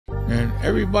And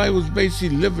everybody was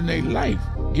basically living their life,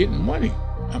 getting money.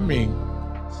 I mean,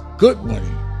 good money.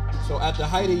 So at the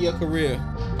height of your career,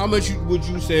 how much would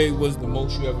you say was the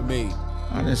most you ever made?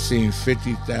 I done seen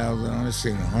 50,000, I done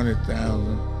seen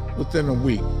 100,000 within a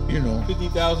week, you know.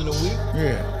 50,000 a week?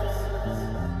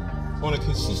 Yeah. On a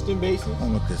consistent basis?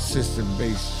 On a consistent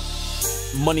basis.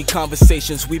 Money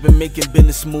conversations, we've been making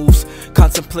business moves.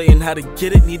 Contemplating how to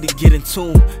get it, need to get in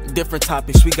tune. Different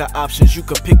topics, we got options, you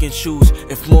could pick and choose.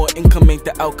 If more income ain't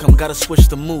the outcome, gotta switch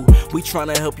the mood. We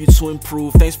tryna help you to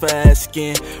improve, thanks for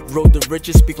asking. Road to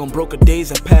riches, speak on broker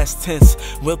days and past tense.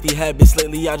 Wealthy habits,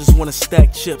 lately I just wanna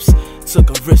stack chips.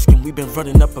 Took a risk and we've been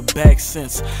running up a bag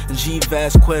since.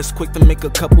 G-Vast quest, quick to make a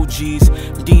couple G's.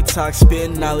 Detox,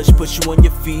 spitting knowledge, put you on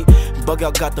your feet. Bug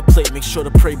out, got the plate, make sure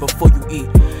to pray before you eat.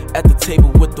 At the table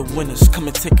with the winners, come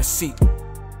and take a seat.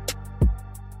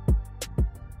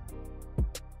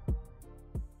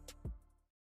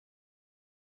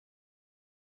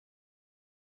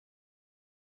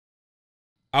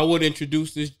 I would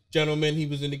introduce this gentleman. He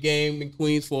was in the game in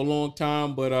Queens for a long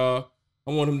time, but I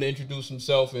want him to introduce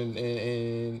himself,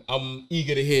 and I'm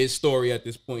eager to hear his story at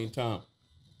this point in time.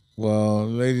 Well,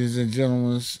 ladies and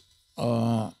gentlemen,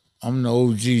 I'm the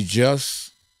OG Jus.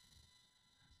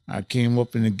 I came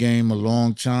up in the game a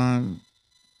long time.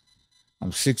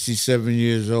 I'm 67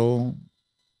 years old.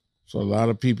 So a lot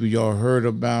of people y'all heard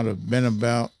about, have been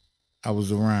about, I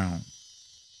was around.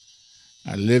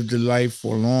 I lived the life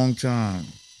for a long time.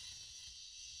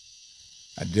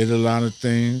 I did a lot of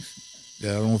things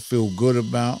that I don't feel good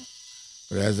about,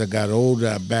 but as I got older,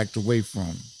 I backed away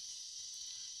from.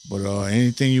 But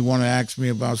anything you want to ask me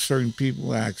about certain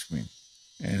people, ask me.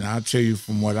 And I'll tell you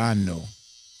from what I know.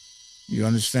 You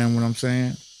understand what I'm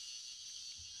saying?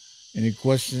 Any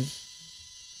questions?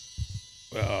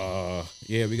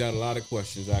 Yeah, we got a lot of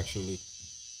questions actually.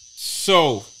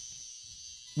 So,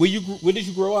 where did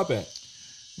you grow up at?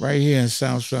 Right here in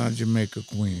Southside Jamaica,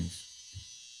 Queens.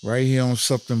 Right here on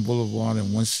Sutton Boulevard and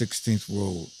 116th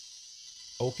Road.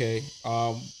 Okay.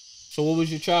 So what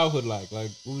was your childhood like?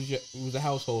 Like, what was the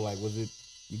household like? Was it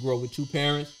you grew up with two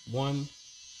parents? One?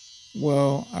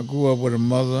 Well, I grew up with a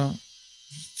mother,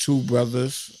 two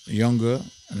brothers, a younger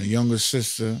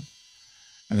sister,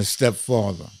 and a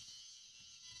stepfather.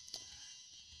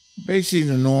 Basically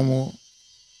the normal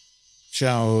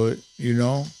childhood, you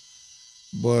know,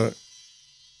 but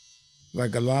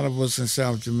like a lot of us in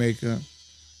South Jamaica,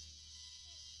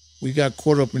 we got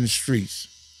caught up in the streets,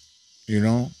 you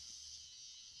know,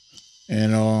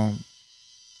 and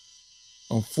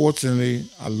unfortunately,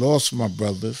 I lost my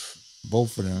brothers,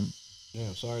 both of them. Yeah,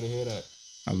 I'm sorry to hear that.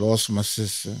 I lost my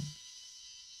sister.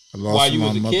 I lost While you my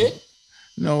was a mother. kid?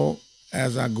 No,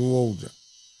 as I grew older.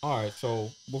 All right, so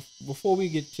before we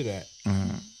get to that,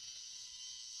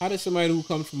 how does somebody who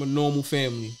comes from a normal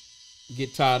family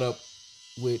get tied up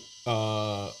with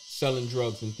selling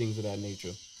drugs and things of that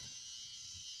nature?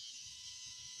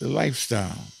 The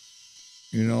lifestyle,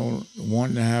 you know,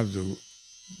 wanting to have the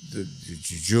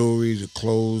jewelry, the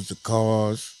clothes, the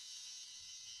cars,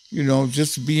 you know,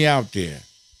 just to be out there,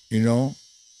 you know,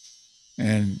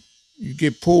 and you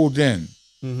get pulled in.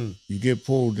 Mm-hmm. You get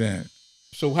pulled in.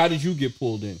 So how did you get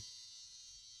pulled in?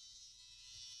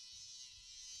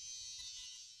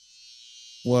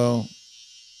 Well,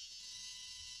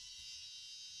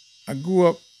 I grew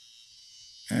up,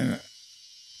 and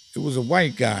it was a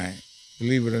white guy,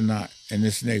 believe it or not, in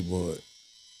this neighborhood.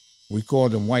 We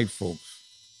called them white folks.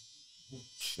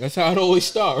 That's how it always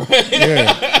starts, right?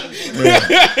 Yeah.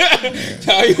 That's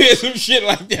how you hear some shit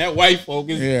like that, white folk.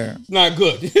 It's not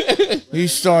good. He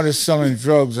started selling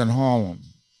drugs in Harlem.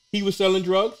 He was selling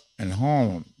drugs? In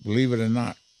Harlem, believe it or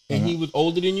not. And he was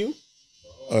older than you?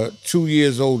 2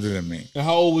 years older than me. And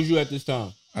how old was you at this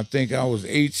time? I think I was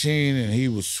 18 and he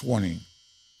was 20.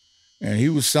 And he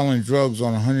was selling drugs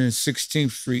on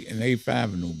 116th Street and 8th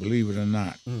Avenue, believe it or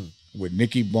not, with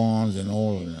Nicky Barnes and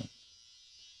all of them.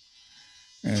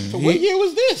 And so what year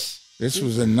was this? This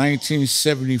was in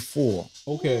 1974.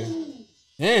 Okay.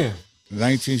 Damn.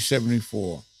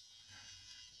 1974.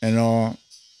 And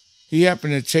he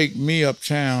happened to take me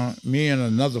uptown, me and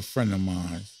another friend of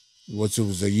mine, which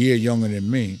was a year younger than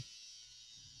me.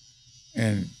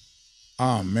 And,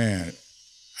 oh man,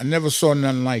 I never saw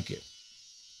nothing like it.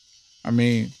 I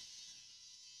mean,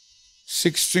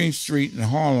 16th Street in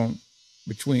Harlem,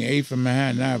 between 8th and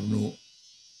Manhattan Avenue,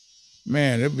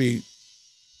 man, there'd be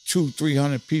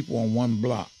 200-300 people on one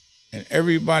block, and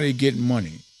everybody getting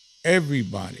money.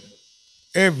 Everybody.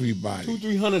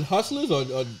 200-300 hustlers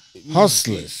or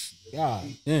hustlers. God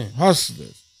damn.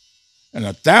 Hustlers. And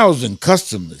 1,000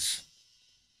 customers.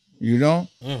 You know?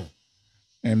 Mm.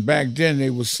 And back then they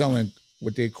were selling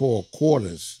what they call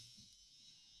quarters.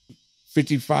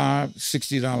 $55,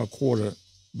 $60 quarter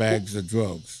bags of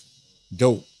drugs,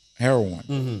 dope, heroin.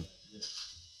 Mm-hmm.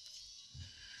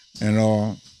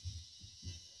 And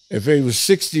if they was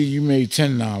 60, you made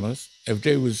 $10. If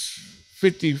they was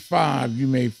 55, you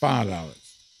made $5.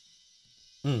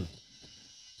 Mm.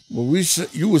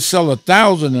 But you would sell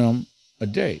 1,000 of them a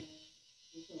day.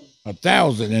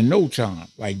 1,000 in no time,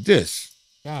 like this.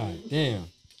 God damn.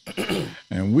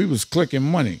 And we was clicking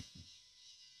money.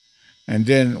 And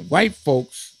then white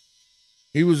folks,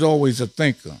 he was always a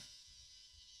thinker.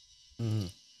 Mm-hmm.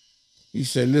 He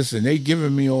said, listen, they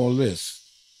giving me all this.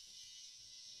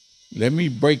 Let me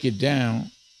break it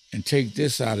down and take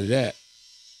this out of that.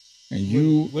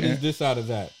 And what is this out of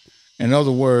that? In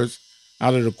other words,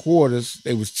 out of the quarters,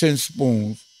 there was 10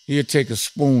 spoons. He'd take a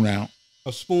spoon out.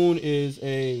 A spoon is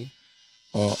a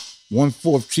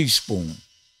 1/4 teaspoon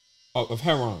of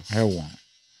heroin. Heroin.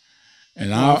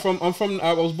 And I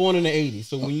was born in the 80s,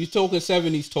 so when you talking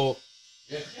 70s talk,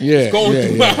 yeah,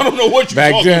 through, I don't know what you're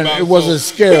back talking then, about. It wasn't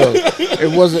scales.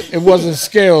 It wasn't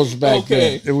scales back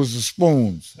then. It was the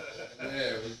spoons.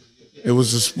 It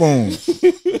was the spoons.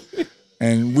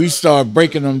 And we started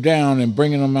breaking them down and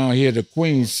bringing them out here to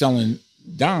Queens selling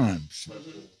dimes.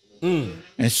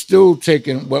 And still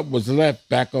taking what was left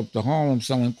back up to Harlem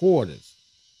selling quarters.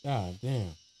 God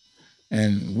damn.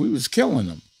 And we was killing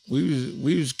them.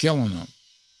 We was killing them.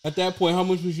 At that point, how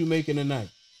much was you making a night?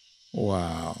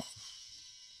 Wow.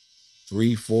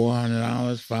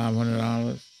 $300-$400,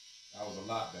 $500. That was a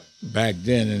lot then. Back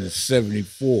then in the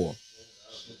 74.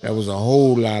 That was a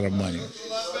whole lot of money.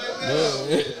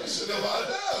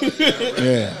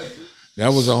 Yeah.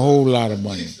 That was a whole lot of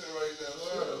money.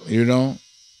 You know?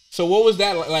 So what was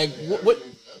that like? What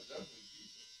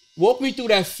walk me through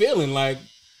that feeling? Like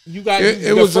you got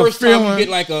it was the first a feeling, time you get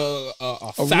like a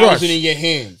thousand rush. in your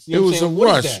hands. You It know was a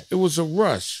rush. It was a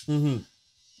rush. Mm-hmm.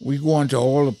 We go into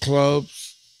all the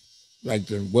clubs, like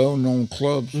the well-known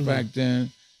clubs back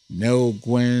then. Nell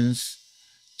Gwynn's,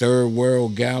 Third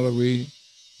World Gallery,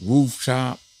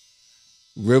 Rooftop,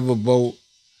 Riverboat.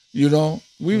 You know,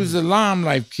 we was the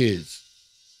limelight kids.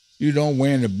 You know,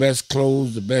 wearing the best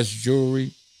clothes, the best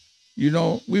jewelry. You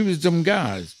know, we was them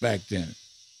guys back then.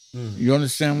 You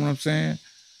understand what I'm saying?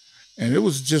 And it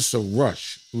was just a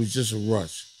rush. It was just a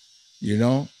rush, you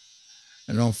know?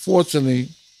 And unfortunately,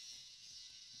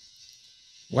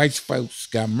 white folks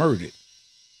got murdered.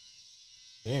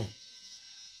 Damn.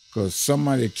 Because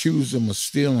somebody accused him of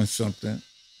stealing something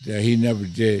that he never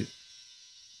did.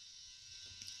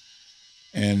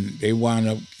 And they wound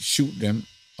up shooting him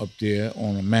up there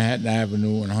on Manhattan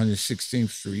Avenue and 116th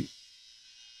Street.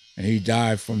 And he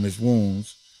died from his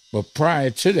wounds. But prior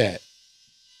to that,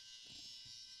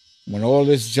 when all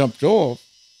this jumped off,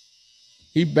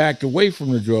 he backed away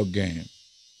from the drug game.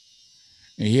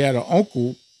 And he had an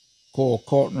uncle called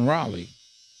Carlton Raleigh.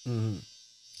 Mm-hmm.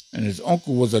 And his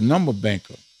uncle was a number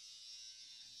banker.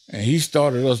 And he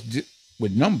started us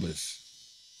with numbers.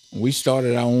 And we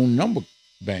started our own number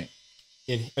bank.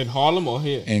 In Harlem or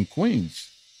here? In Queens.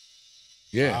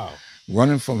 Yeah. Wow.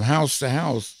 Running from house to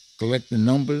house, collecting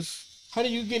numbers. How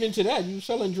did you get into that? You were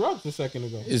selling drugs a second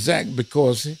ago. Exactly,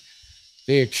 because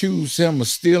they accused him of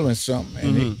stealing something,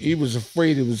 and he was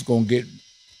afraid it was going to get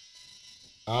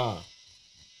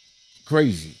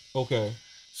crazy. Okay.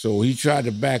 So he tried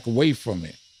to back away from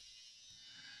it.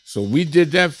 So we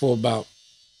did that for about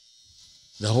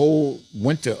the whole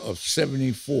winter of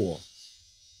 74.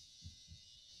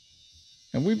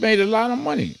 And we made a lot of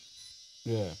money.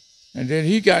 Yeah. And then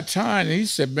he got tired and he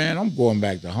said, man, I'm going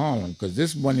back to Harlem because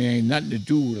this money ain't nothing to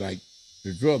do with like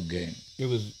the drug game. It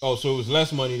was, so it was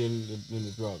less money than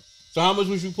the drugs. So how much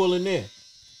was you pulling there?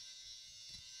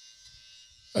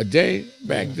 A day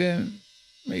back then,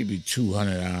 maybe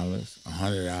 $200,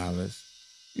 $100.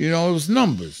 You know, it was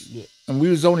numbers. Yeah. And we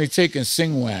was only taking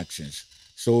single actions.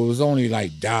 So it was only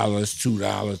like $1,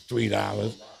 $2,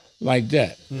 $3, like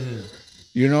that. Mm-hmm.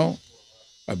 You know?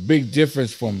 A big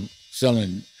difference from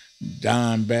selling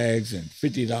dime bags and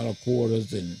 $50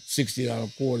 quarters and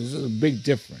 $60 quarters. It's a big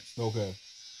difference. Okay.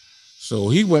 So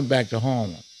he went back to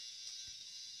Harlem.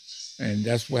 And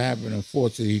that's what happened.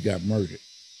 Unfortunately, he got murdered.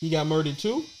 He got murdered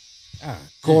too?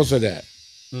 Because of that.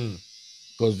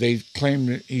 Because they claimed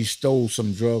that he stole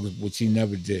some drugs, which he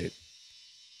never did.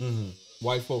 Mm-hmm.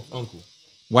 White folks' uncle.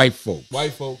 White folks.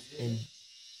 White folks and...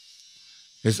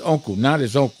 His uncle, not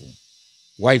his uncle.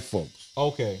 White folks.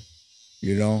 Okay.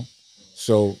 You know?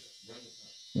 So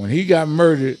when he got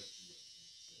murdered,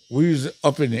 we was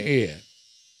up in the air.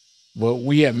 But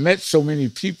we had met so many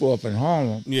people up in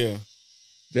Harlem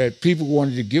that people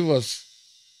wanted to give us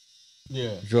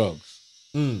drugs.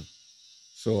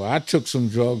 So I took some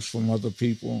drugs from other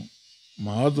people.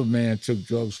 My other man took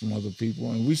drugs from other people,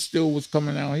 and we still was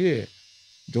coming out here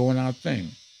doing our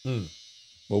thing.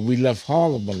 But we left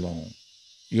Harlem alone.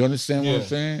 You understand what I'm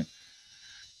saying?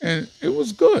 And it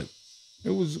was good.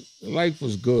 Life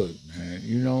was good, man.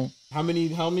 You know. How many?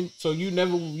 So you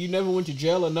never went to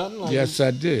jail or nothing? Like, yes, I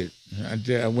did.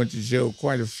 I went to jail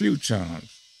quite a few times.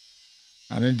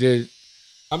 I did.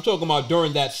 I'm talking about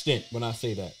during that stint when I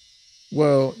say that.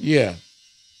 Well, yeah.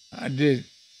 I did.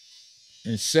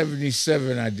 In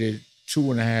 77, I did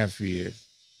 2.5 years.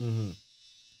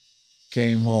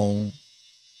 Came home.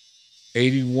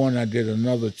 81, I did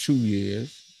another 2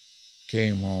 years.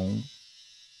 Came home.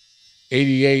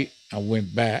 88, I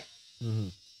went back.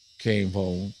 Came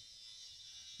home.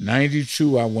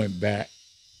 92, I went back.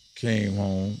 Came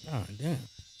home. Oh, damn.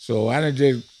 So I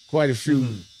did quite a few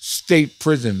state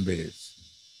prison beds.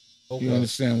 Okay. You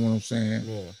understand what I'm saying?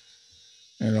 Yeah.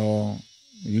 And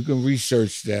you can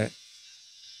research that.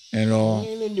 And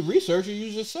and in the research,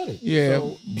 you just said it. Yeah,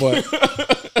 so.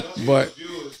 but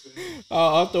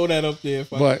I'll throw that up there.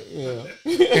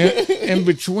 In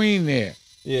between there,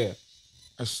 yeah,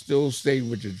 I still stayed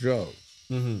with the drugs.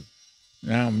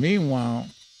 Now, meanwhile,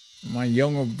 my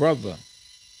younger brother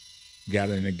got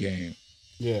in the game.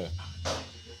 Yeah.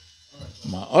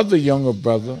 My other younger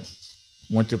brother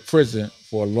went to prison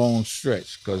for a long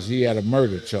stretch because he had a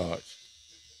murder charge.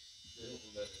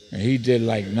 And he did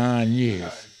like 9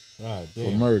 years for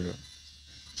murder.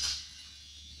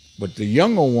 But the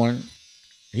younger one,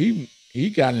 he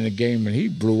got in the game and he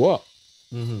blew up.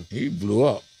 He blew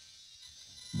up.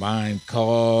 Buying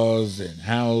cars and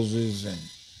houses and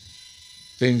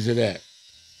things of that.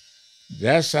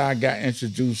 That's how I got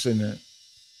introduced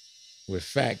with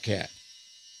Fat Cat.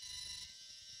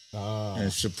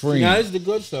 And Supreme. Now, this is the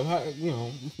good stuff. How,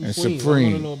 and Queens. Supreme.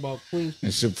 I want to know about Queens.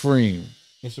 And Supreme.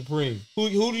 And Supreme.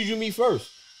 Who did you meet first?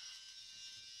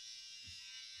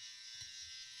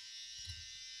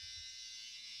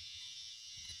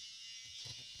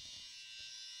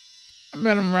 I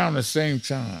met him around the same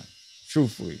time,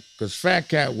 truthfully, because Fat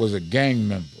Cat was a gang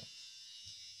member.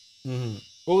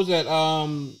 What was that?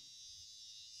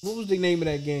 What was the name of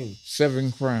that game?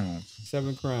 7 Crowns.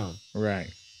 7 Crowns.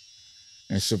 Right.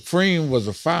 And Supreme was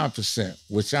a 5%,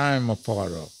 which I am a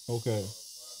part of. Okay.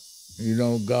 You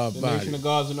know, God the body. Nation of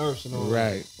Gods and Earths and all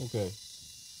right. That. Okay.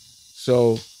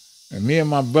 So, and me and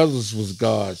my brothers was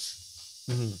gods.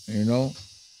 You know?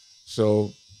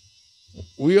 So,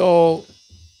 we all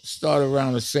started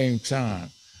around the same time.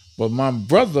 But my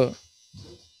brother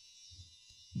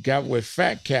got with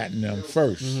Fat Cat and them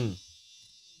first.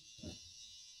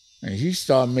 And he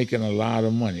started making a lot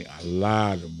of money. A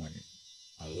lot of money.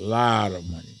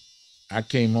 I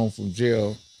came home from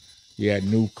jail. He had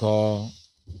new car,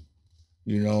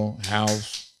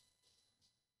 house,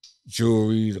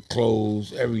 jewelry, the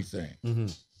clothes, everything.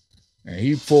 And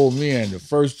he pulled me in. The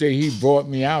first day he brought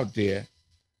me out there,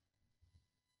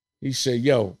 he said,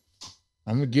 yo,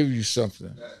 I'm going to give you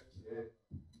something.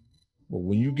 But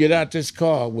when you get out this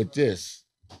car with this,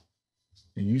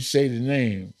 and you say the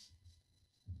name,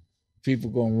 people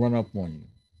going to run up on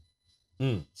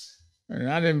you. And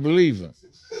I didn't believe him.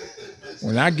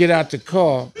 When I get out the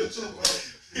car,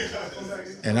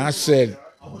 and I said,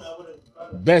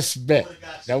 Best Bet.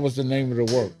 That was the name of the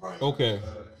work. Okay.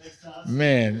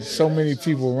 Man, so many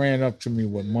people ran up to me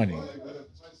with money.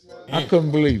 I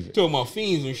couldn't believe it. Talking about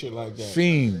fiends and shit like that.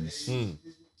 Fiends.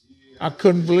 I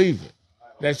couldn't believe it.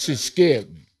 That shit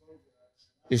scared me.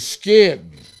 It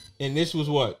scared me. And this was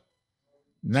what?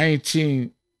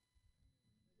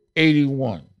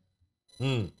 1981.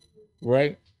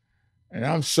 Right? And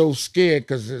I'm so scared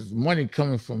because there's money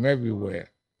coming from everywhere.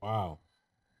 Wow.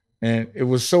 And it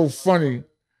was so funny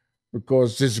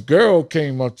because this girl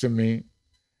came up to me,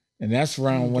 and that's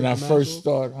around when I first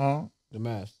started, The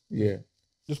mask. Yeah.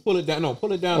 Just pull it down. No,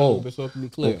 pull it down a little bit so it can be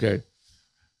clear. Okay.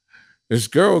 This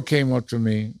girl came up to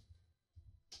me,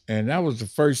 and that was the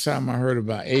first time I heard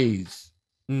about AIDS.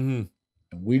 And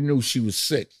we knew she was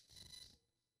sick.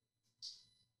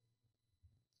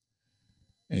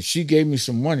 And she gave me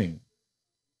some money.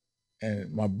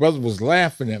 And my brother was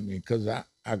laughing at me because I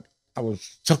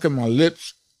was tucking my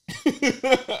lips.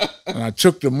 And I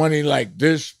took the money like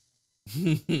this.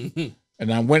 And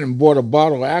I went and bought a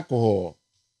bottle of alcohol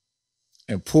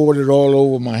and poured it all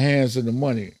over my hands and the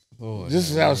money. This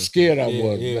is how scared I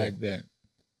was back then.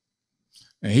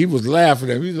 And he was laughing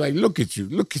at me. He was like, look at you,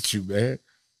 man.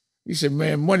 He said,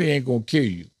 man, money ain't going to kill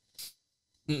you.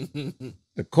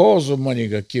 The cause of money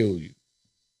going to kill you.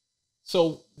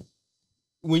 So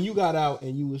when you got out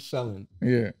and you was selling,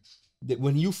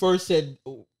 when you first said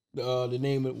the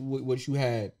name of what you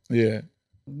had,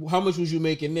 How much was you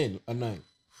making then a night?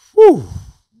 Whew.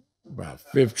 About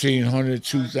 $1,500,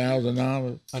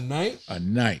 $2,000 A night? a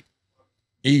night,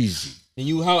 easy. And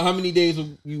you, how many days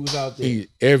you was out there?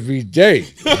 Every day,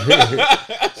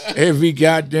 every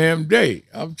goddamn day.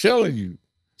 I'm telling you,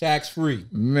 Tax free.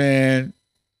 man.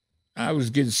 I was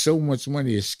getting so much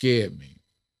money it scared me.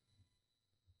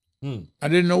 I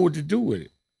didn't know what to do with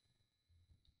it.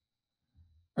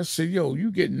 I said, "Yo,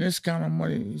 you getting this kind of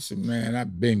money?" He said, "Man,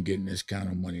 I've been getting this kind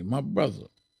of money." My brother,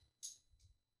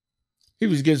 he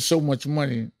was getting so much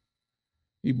money.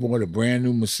 He bought a brand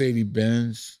new Mercedes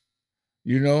Benz.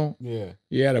 You know? Yeah.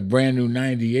 He had a brand new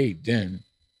 98 then.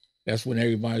 That's when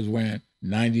everybody was wearing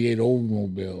 98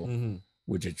 Oldsmobile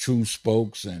with the true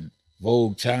spokes and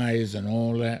Vogue tires and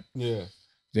all that. Yeah.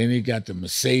 Then he got the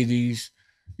Mercedes,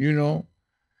 you know?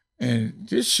 And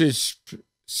this shit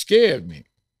scared me.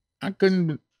 I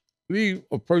couldn't believe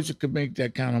a person could make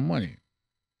that kind of money.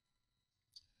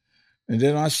 And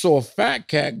then I saw Fat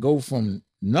Cat go from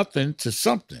nothing to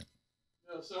something.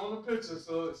 Yeah, show on the picture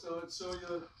so it show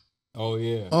you. Oh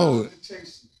yeah. Oh,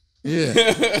 yeah.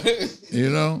 You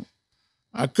know,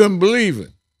 I couldn't believe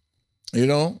it. You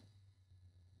know,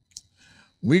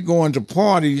 we going to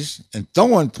parties and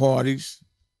throwing parties.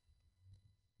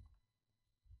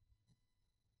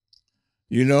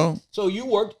 You know. So you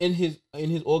worked in his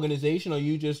organization, or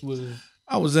you just was?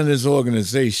 I was in his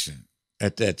organization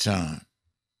at that time.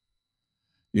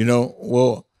 You know,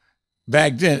 well,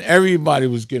 back then everybody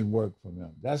was getting work from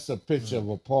him. That's a picture of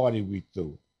a party we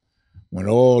threw when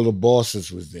all the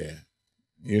bosses was there.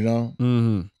 You know,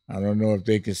 I don't know if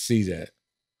they can see that.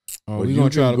 Oh, we're gonna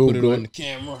try to put it on the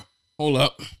camera. Hold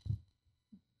up.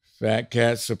 Fat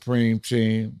Cat Supreme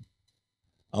Team.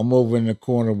 I'm over in the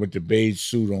corner with the beige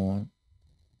suit on.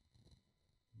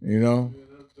 You know?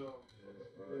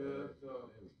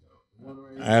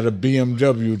 I had a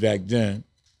BMW back then.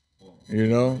 You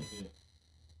know?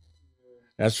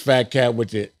 That's Fat Cat with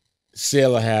the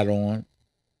sailor hat on.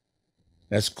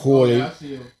 That's Corley.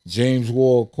 James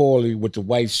Ward Corley with the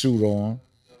white suit on.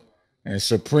 And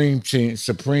Supreme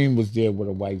was there with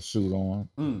a white suit on.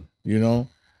 You know?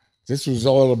 This was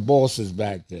all the bosses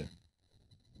back then.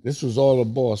 This was all the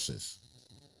bosses.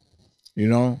 You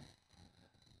know?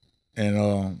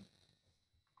 And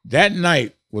that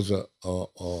night was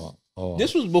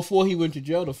this was before he went to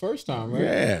jail the first time, right?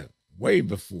 Yeah, way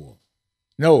before.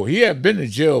 No, he had been to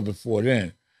jail before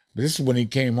then. But this is when he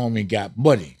came home and got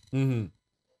money. And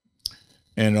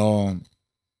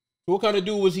what kind of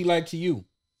dude was he like to you?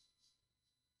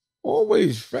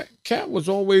 Always, Fat Cat was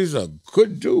always a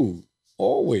good dude.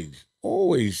 Always.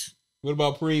 What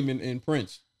about Preem and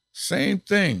Prince? Same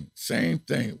thing.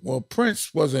 Well,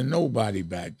 Prince wasn't nobody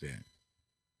back then.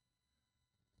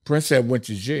 Prince had went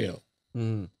to jail,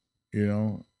 you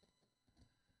know,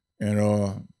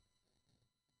 and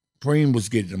Preem was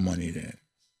getting the money then.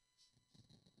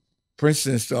 Prince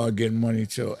didn't start getting money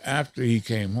till after he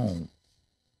came home,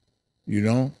 you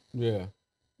know? Yeah.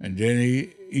 And then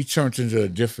he turned into a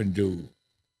different dude,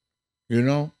 you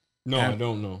know? No, I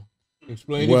don't know.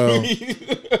 Explain well,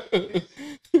 it.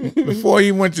 Before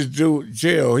he went to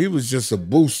jail, he was just a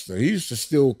booster. He used to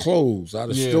steal clothes out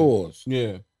of stores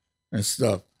and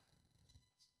stuff.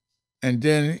 And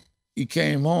then he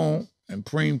came home and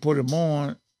Preem put him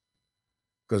on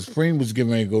because Preem was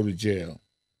getting ready to go to jail.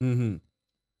 Then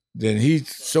he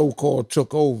so-called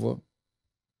took over.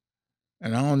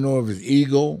 And I don't know if it's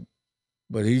ego,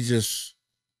 but he just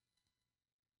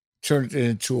turned it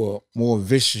into a more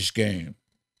vicious game.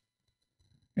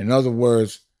 In other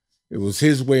words, it was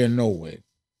his way or no way.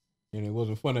 And it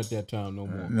wasn't fun at that time no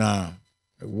more. Nah,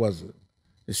 it wasn't.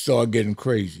 It started getting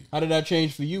crazy. How did that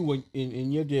change for you when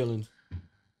in your dealings?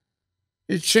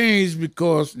 It changed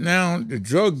because now the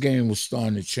drug game was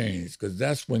starting to change because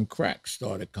that's when crack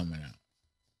started coming out.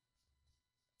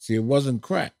 See, it wasn't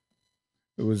crack.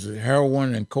 It was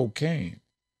heroin and cocaine.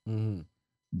 Then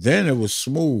it was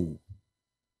smooth.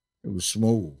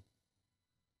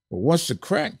 But once the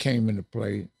crack came into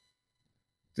play,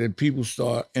 then people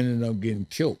start ending up getting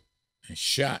killed and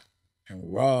shot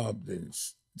and robbed and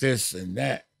this and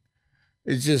that.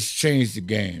 It just changed the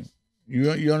game.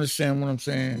 You understand what I'm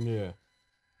saying? Yeah.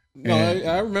 No,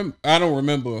 I remember. I don't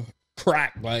remember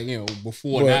crack like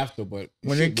before and after, but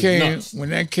when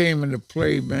that came into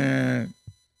play, man,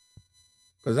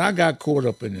 because I got caught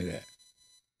up into that.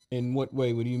 In what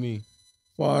way? What do you mean?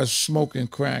 As far as smoking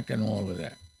crack and all of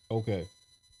that. Okay.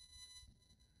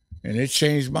 And it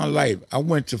changed my life. I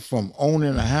went from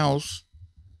owning a house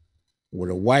with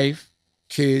a wife,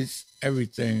 kids,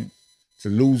 everything, to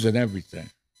losing everything.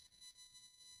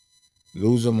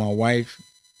 Losing my wife,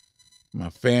 my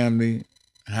family,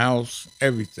 house,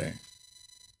 everything.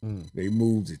 They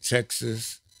moved to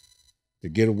Texas to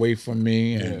get away from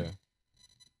me. And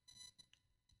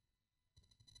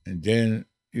then,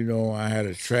 you know, I had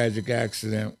a tragic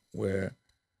accident where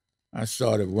I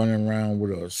started running around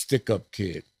with a stick-up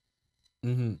kid.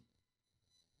 Mm-hmm.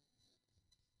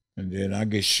 And then I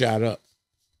get shot up.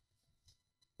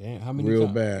 Damn, how many real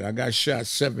times? bad. I got shot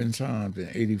 7 times in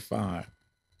 85.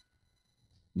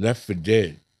 Left for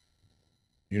dead.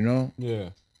 You know? Yeah.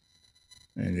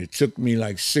 And it took me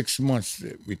like 6 months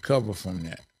to recover from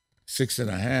that.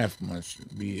 6.5 months to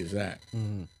be exact.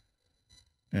 Mm-hmm.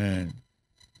 And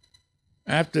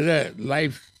after that,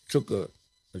 life took a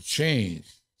change.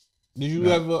 Did you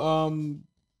ever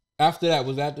after that,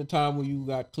 was that the time when you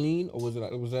got clean, or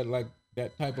was that like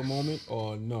that type of moment,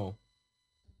 or no?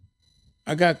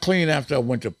 I got clean after I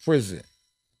went to prison.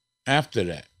 After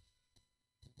that.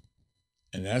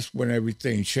 And that's when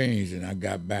everything changed and I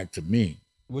got back to me.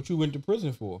 What you went to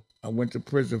prison for? I went to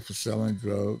prison for selling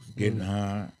drugs, getting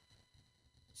high,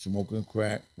 smoking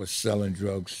crack, but selling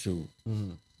drugs too.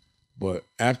 Mm-hmm. But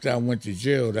after I went to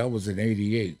jail, that was in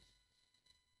 88.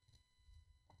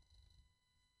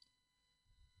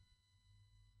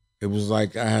 It was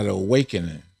like I had an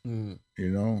awakening, you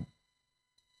know?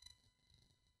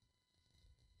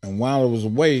 And while I was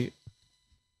away,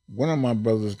 one of my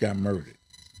brothers got murdered.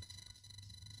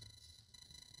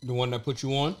 The one that put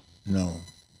you on? No.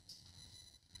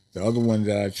 The other one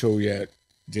that I told you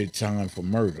did time for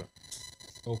murder.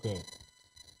 Okay.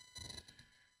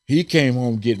 He came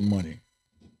home getting money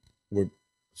with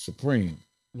Supreme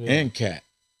and Cat.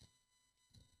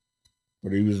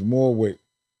 But he was more with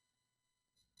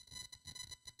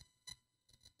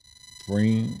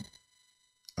Supreme,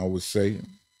 I would say.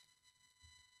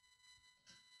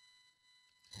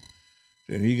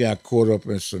 Then he got caught up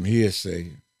in some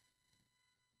hearsay.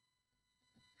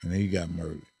 And he got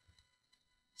murdered.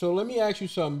 So let me ask you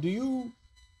something. Do you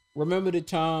remember the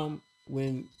time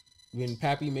when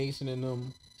Pappy Mason and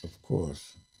them? Of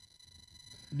course.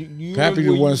 You Pappy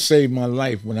the one saved my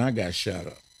life when I got shot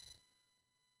up.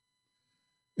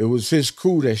 It was his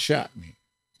crew that shot me.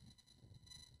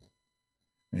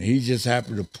 And he just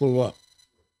happened to pull up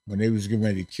when they was getting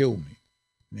ready to kill me.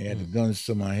 And they had the guns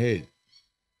to my head.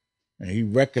 And he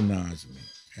recognized me.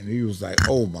 And he was like,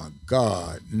 oh my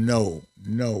God, no.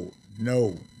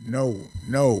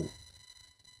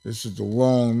 This is the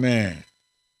wrong man.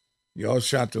 Y'all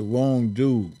shot the wrong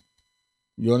dude.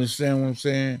 You understand what I'm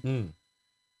saying?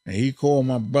 And he called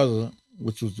my brother,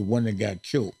 which was the one that got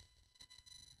killed,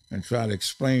 and tried to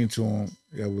explain to him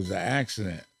there was an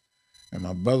accident. And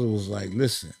my brother was like,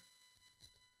 listen,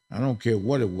 I don't care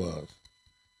what it was.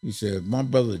 He said, if my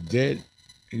brother dead?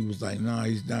 He was like, nah,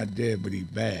 he's not dead, but he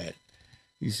bad.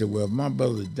 He said, well, if my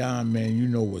brother died, man, you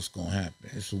know what's going to happen.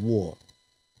 It's a war.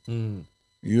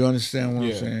 You understand what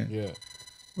I'm saying? Yeah.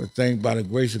 But thank by the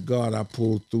grace of God, I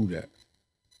pulled through that.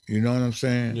 You know what I'm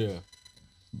saying? Yeah.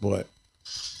 But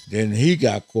then he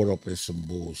got caught up in some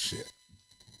bullshit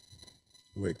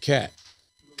with Cat.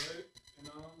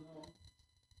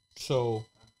 So,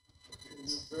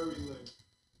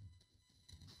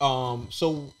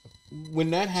 so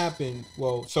when that happened,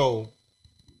 well, so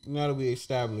now that we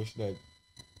established that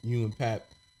you and Pat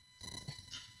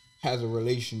has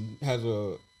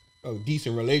a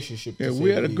decent relationship. Yeah, we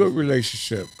had a good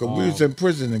relationship because we was in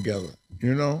prison together,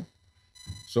 you know?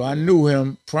 So I knew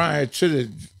him prior to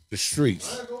the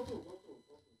streets.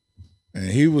 And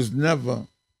he was never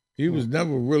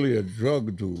really a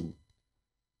drug dude.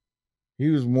 He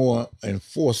was more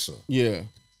enforcer. Yeah.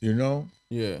 You know?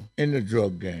 Yeah. In the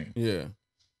drug game. Yeah.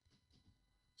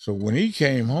 So when he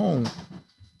came home,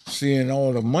 seeing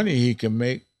all the money he can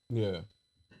make, that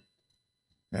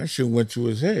shit went to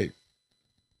his head.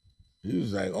 He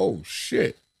was like, oh,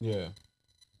 shit. Yeah.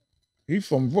 He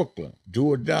from Brooklyn, do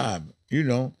or die, you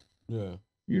know. Yeah.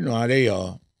 You know how they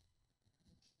are.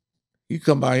 He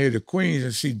come out here to Queens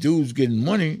and see dudes getting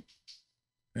money.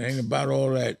 It ain't about all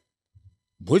that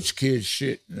butch kid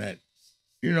shit and that,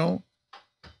 you know.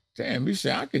 Damn, he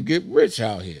said, I could get rich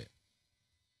out here,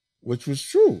 which was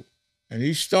true. And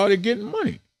he started getting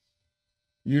money,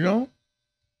 you know.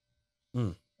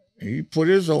 And he put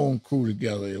his own crew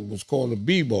together. It was called the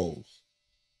Bebos.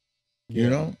 You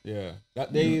know? Yeah.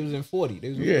 They was in 40. They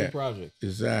was in 40 projects.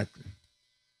 Exactly.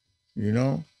 You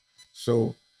know?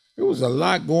 So it was a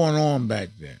lot going on back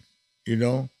then. You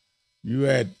know? You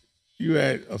had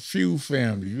a few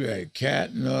families. You had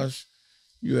Cat and us.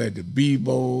 You had the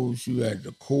Bebos. You had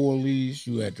the Corleys.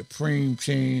 You had the Preem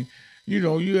Team. You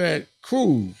know, you had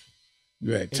crews.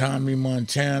 You had Tommy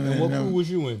Montana. And what crew was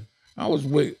you in? I was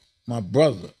with my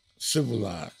brother,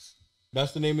 Civilized.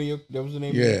 That's the name of that was the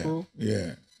name of Yeah, your crew?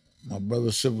 yeah. My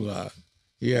brother Civilized.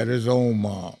 He had his own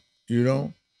mob, you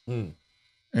know? Mm.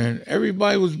 And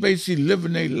everybody was basically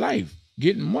living their life,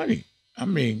 getting money. I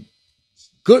mean,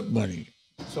 good money.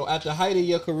 So at the height of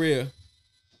your career,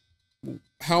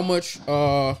 how much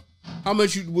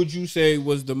would you say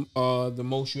was the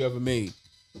most you ever made?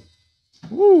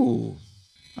 Woo.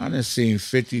 I done seen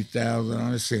 50,000. I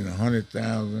done seen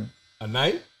 100,000. A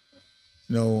night?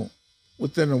 No,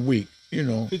 within a week, you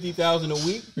know. 50,000 a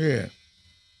week? Yeah.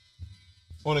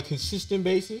 On a consistent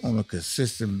basis? On a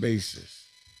consistent basis.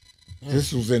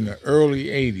 This was in the early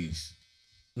 80s.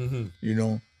 Mm-hmm. You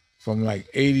know, from like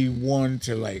 81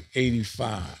 to like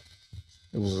 85.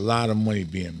 There was a lot of money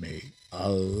being made. A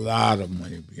lot of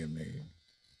money being made.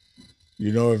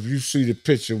 You know, if you see the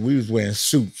picture, we was wearing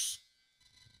suits,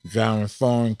 driving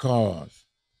foreign cars,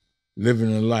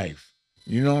 living a life.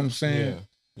 You know what I'm saying?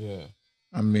 Yeah.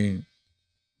 I mean,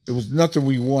 it was nothing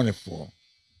we wanted for.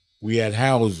 We had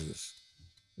houses,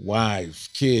 wives,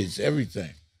 kids,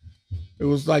 everything. It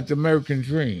was like the American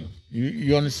dream.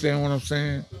 You understand what I'm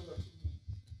saying?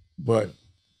 But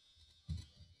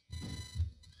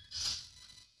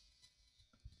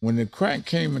when the crack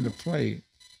came into play,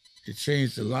 it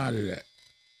changed a lot of that.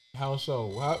 How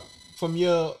so? How, from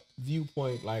your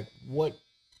viewpoint, like what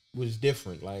was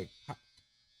different? Like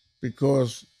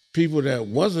Because people that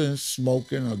wasn't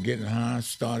smoking or getting high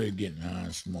started getting high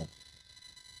and smoking.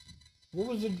 what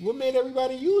was it? What made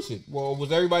everybody use it? Well,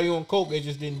 was everybody on coke? They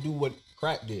just didn't do what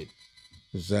crack did.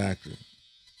 Exactly.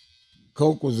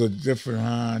 Coke was a different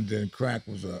high than crack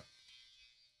was a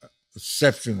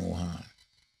exceptional high.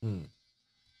 Mm.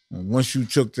 And once you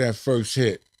took that first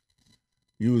hit,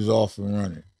 you was off and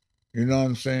running. You know what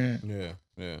I'm saying?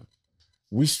 Yeah.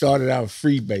 We started out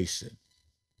freebasing.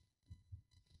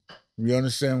 You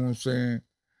understand what I'm saying?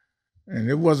 And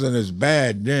it wasn't as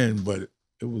bad then, but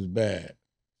it was bad.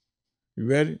 You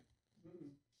ready?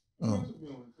 Oh.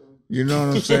 You know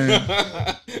what I'm saying?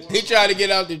 He tried to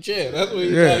get out the chair. That's what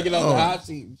he tried to get out the hot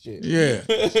seat and shit. Yeah.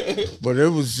 But it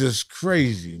was just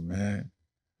crazy, man.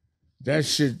 That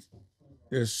shit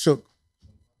just took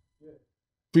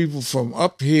people from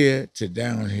up here to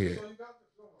down here.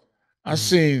 I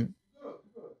say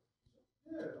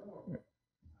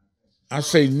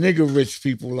nigger rich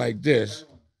people like this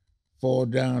fall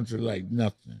down to like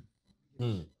nothing.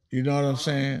 Mm. You know what I'm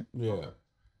saying? Yeah.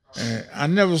 And I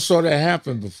never saw that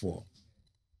happen before.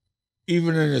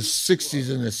 Even in the 60s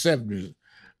and the 70s,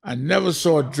 I never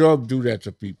saw a drug do that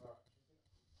to people.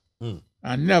 Mm.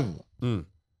 I never. Mm.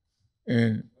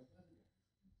 And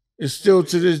it still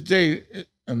to this day, it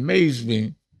amazed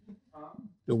me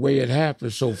the way it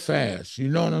happened so fast. You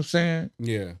know what I'm saying?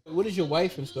 Yeah. What does your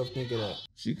wife and stuff think of that?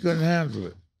 She couldn't handle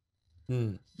it.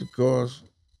 Mm. Because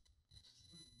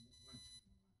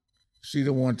she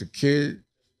didn't want the kid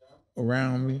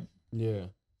around me. Yeah.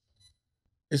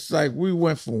 It's like we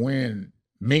went from wearing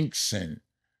minks and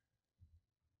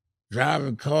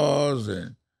driving cars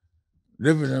and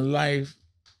living a life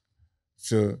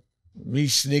to me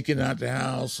sneaking out the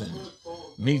house and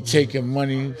me taking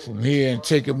money from here and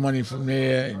taking money from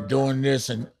there and doing this.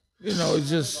 And, you know,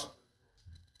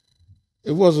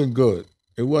 it wasn't good.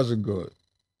 It wasn't good.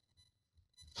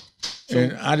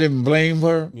 And I didn't blame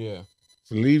her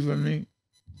for leaving me.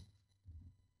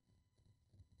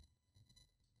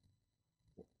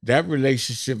 That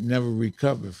relationship never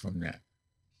recovered from that.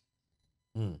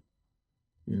 Mm.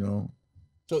 You know?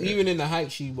 So even in the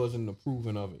height, she wasn't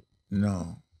approving of it?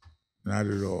 No, not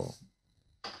at all.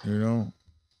 You know?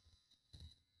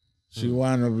 She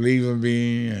wound up leaving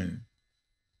me and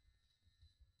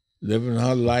living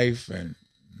her life and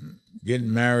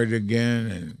getting married again.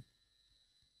 And,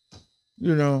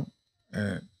 you know,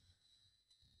 and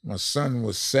my son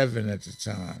was 7 at the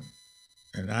time.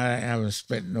 And I haven't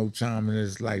spent no time in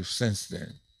his life since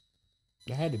then.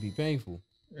 That had to be painful.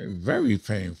 Very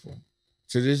painful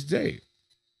to this day.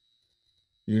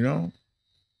 You know?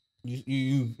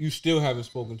 You still haven't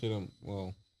spoken to them.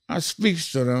 Well, I speak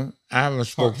to them. I haven't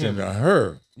spoken to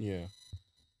her. Yeah.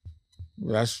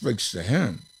 But I speak to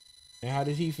him. And how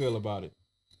did he feel about it?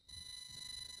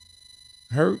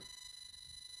 Hurt.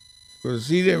 Because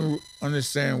he didn't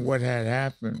understand what had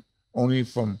happened, only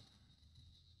from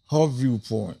her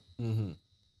viewpoint. Mm-hmm.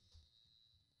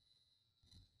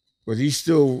 But he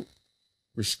still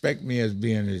respect me as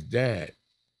being his dad.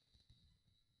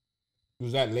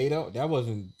 Was that later? That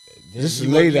wasn't. This is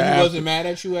later. He wasn't mad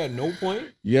at you at no point?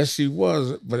 Yes, he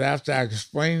was. But after I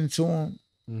explained to him,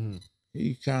 mm-hmm.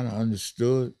 he kind of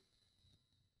understood.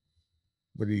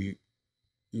 But he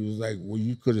was like, well,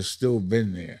 you could have still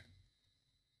been there.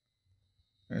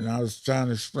 And I was trying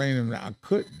to explain to him that I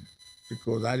couldn't.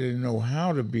 because I didn't know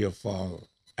how to be a father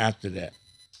after that.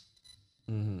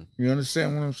 Mm-hmm. You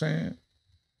understand what I'm saying?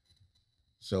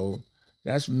 So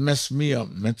that's messed me up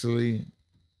mentally.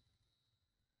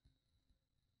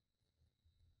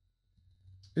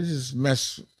 It just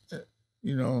messed,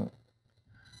 you know,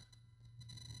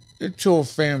 it tore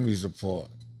families apart,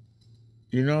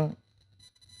 you know?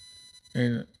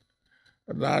 And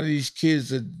a lot of these kids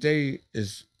today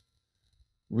is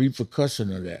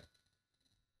repercussion of that.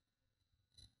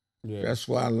 Yeah. That's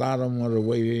why a lot of them are the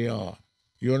way they are.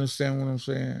 You understand what I'm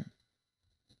saying?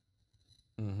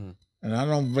 Mm-hmm. And I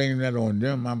don't blame that on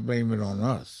them. I blame it on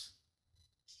us.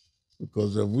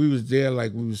 Because if we was there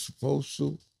like we was supposed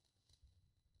to,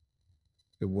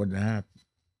 it wouldn't happen.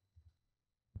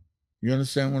 You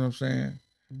understand what I'm saying?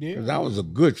 Yeah. Because I was a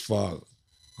good father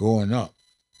growing up.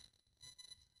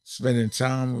 Spending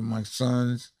time with my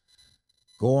sons,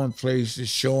 going places,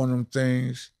 showing them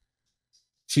things,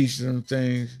 teaching them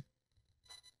things.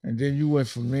 And then you went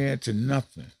from there to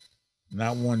nothing.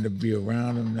 Not wanting to be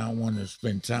around them, not wanting to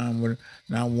spend time with them,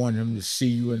 not wanting them to see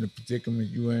you in the predicament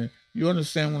you're in. You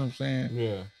understand what I'm saying?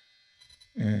 Yeah.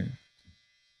 And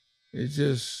it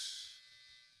just,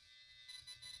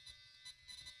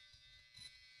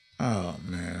 oh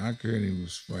man, I couldn't even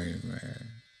explain, man.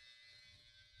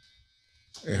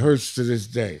 It hurts to this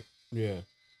day Yeah.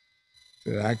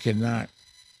 that I cannot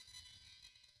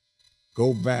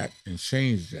go back and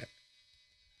change that.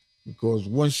 Because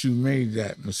once you made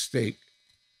that mistake,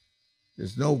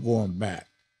 there's no going back.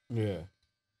 Yeah.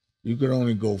 You could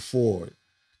only go forward.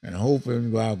 And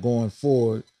hoping while going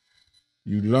forward,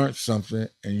 you learned something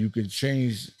and you can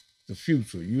change the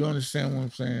future. You understand what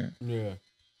I'm saying? Yeah.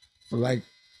 But like,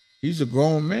 he's a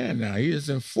grown man now. He is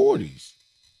in 40s.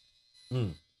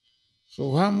 Mm.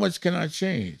 So how much can I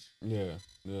change? Yeah.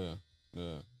 Yeah.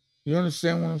 Yeah. You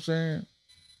understand what I'm saying?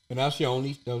 And that was your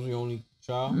only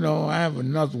child? No, I have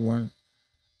another one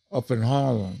up in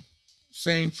Harlem.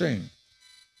 Same thing.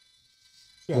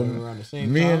 You got it around the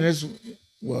same me time? and this,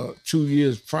 well, 2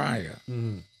 years prior.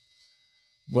 Mm-hmm.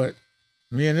 But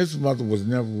me and his mother was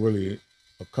never really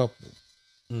a couple.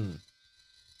 Mm.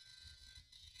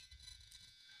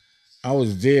 I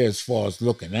was there as far as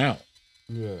looking out.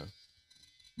 Yeah.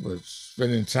 But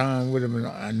spending time with him, and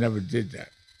I never did that.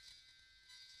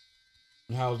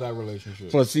 And how was that relationship?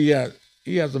 Plus, he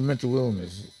has a mental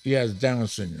illness. He has Down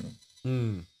syndrome.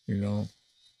 Mm. You know,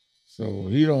 so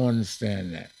he don't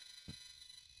understand that.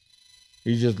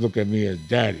 He just look at me as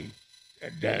daddy.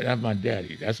 That's my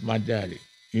daddy. That's my daddy.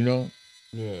 You know.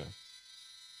 Yeah.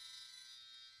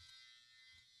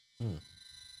 Mm.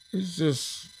 It's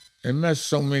just it messed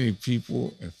so many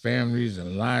people and families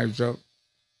and lives up.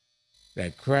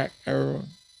 That crack era.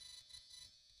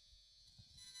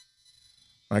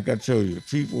 Like I tell you,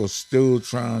 people are still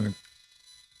trying to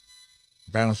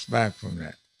bounce back from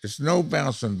that. There's no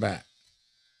bouncing back.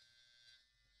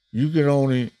 You can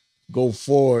only go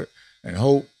forward and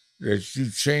hope that you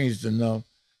changed enough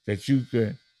that you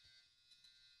can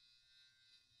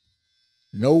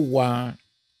know why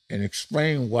and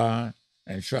explain why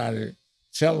and try to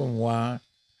tell them why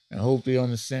and hope they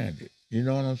understand it. You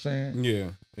know what I'm saying? Yeah.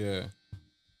 Yeah.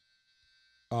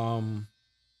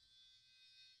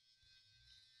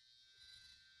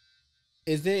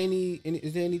 Is there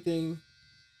anything?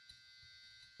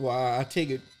 Well, I take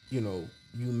it, you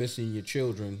missing your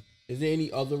children. Is there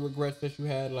any other regrets that you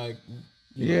had, like,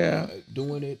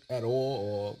 doing it at all,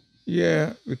 or?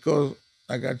 Yeah, because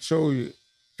like I told you,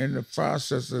 in the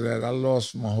process of that, I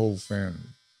lost my whole family.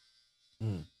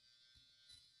 Mm.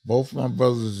 Both my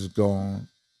brothers is gone.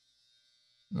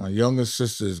 My younger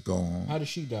sister is gone. How did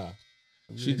she die?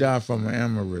 She died from an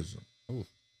aneurysm Oof.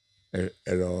 at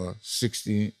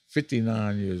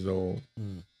 59 years old.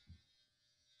 Mm.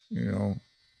 You know,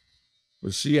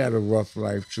 but she had a rough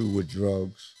life too with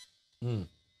drugs. Mm.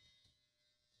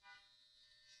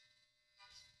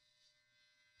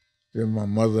 Then my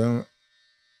mother,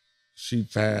 she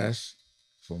passed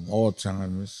from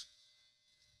Alzheimer's.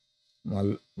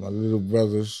 My little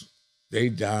brothers, they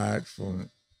died from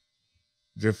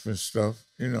different stuff.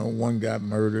 You know, one got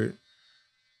murdered,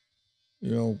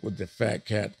 with the Fat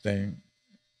Cat thing.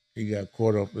 He got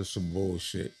caught up with some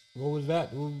bullshit. What was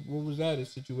that? What was that,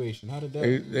 his situation? How did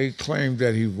that? They claimed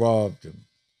that he robbed him.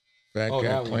 Fat Cat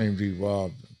that claimed he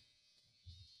robbed him.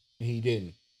 He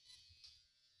didn't.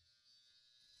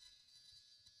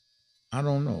 I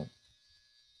don't know.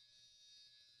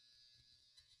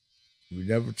 We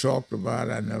never talked about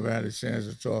it. I never had a chance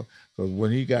to talk. Because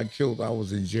when he got killed, I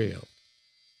was in jail.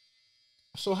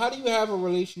 So how do you have a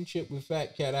relationship with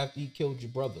Fat Cat after he killed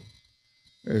your brother?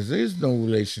 There's no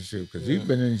relationship because he's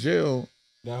been in jail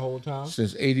that whole time?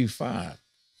 Since 85.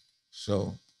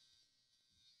 So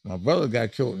my brother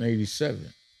got killed in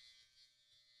 87.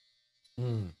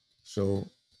 So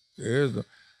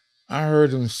I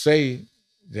heard him say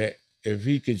that if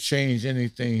he could change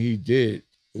anything he did,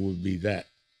 it would be that.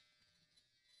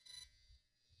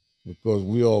 Because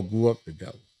we all grew up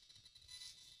together.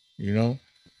 You know?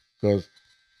 Because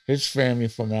his family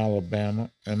from Alabama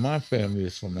and my family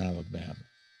is from Alabama.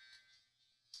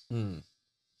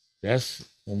 That's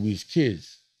when we was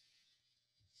kids.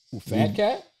 Who, Fat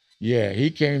Cat? Yeah, he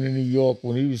came to New York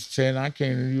when he was 10. I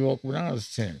came to New York when I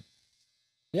was 10.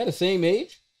 Yeah, the same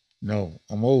age? No,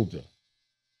 I'm older.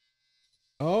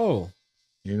 Oh.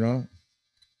 You know?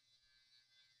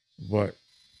 But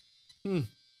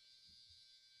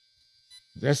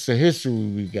that's the history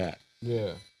we got.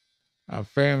 Yeah. Our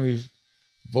families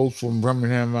both from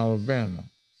Birmingham, Alabama.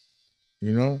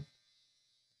 You know?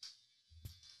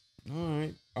 All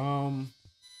right.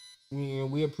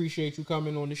 We appreciate you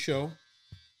coming on the show.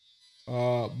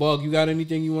 Bug, you got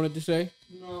anything you wanted to say?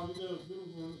 No,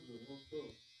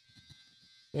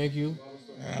 Thank you.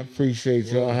 I appreciate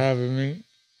y'all having me.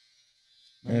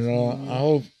 And I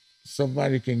hope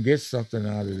somebody can get something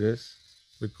out of this,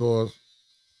 because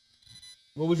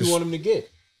what would you want them to get?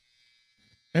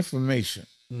 Information.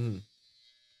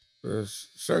 There's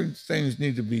certain things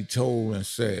need to be told and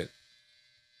said.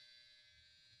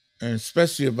 And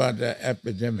especially about that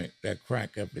epidemic, that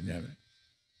crack epidemic.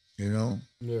 You know?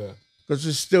 Yeah. Because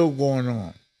it's still going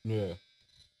on. Yeah.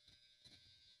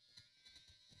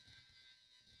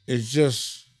 It's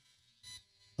just,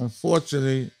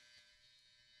 unfortunately,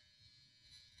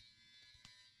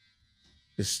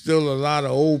 there's still a lot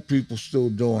of old people still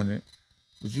doing it,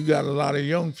 but you got a lot of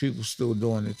young people still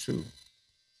doing it too.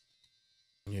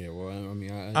 Yeah, well, I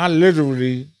mean, I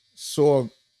literally saw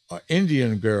an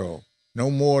Indian girl, no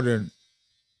more than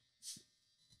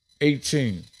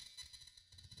 18,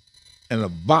 in a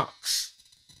box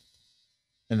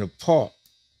in the park,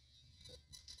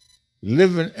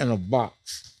 living in a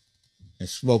box and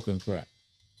smoking crack.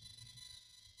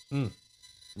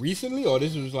 Recently, or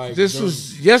this was like... This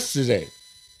was yesterday.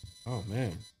 Oh,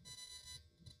 man.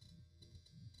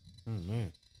 Oh,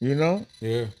 man. You know?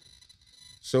 Yeah.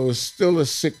 So it's still a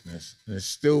sickness, and it's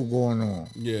still going on.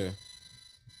 Yeah.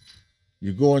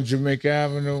 You go on Jamaica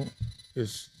Avenue,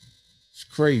 it's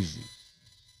crazy.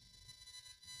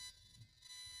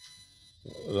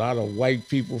 A lot of white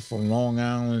people from Long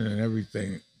Island and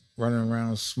everything running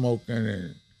around smoking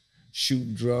and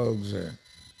shooting drugs and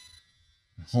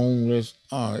homeless.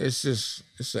 Oh, it's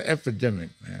an epidemic,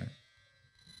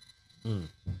 man.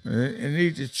 It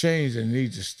needs to change and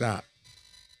needs to stop.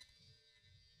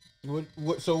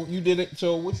 What? So you did it.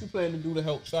 So what you plan to do to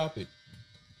help stop it?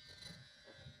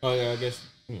 Oh yeah, I guess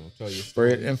tell you.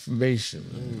 Spread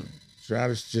information. Try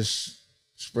to just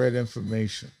spread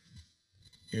information.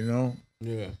 You know.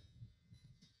 Yeah.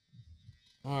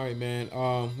 All right, man.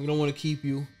 We don't want to keep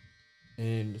you,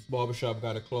 and this barbershop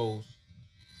got to close.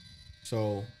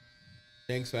 So,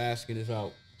 thanks for asking us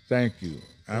out. Thank you.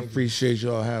 I appreciate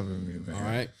y'all having me, man. All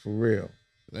right. For real.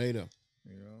 Later.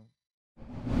 You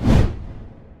know.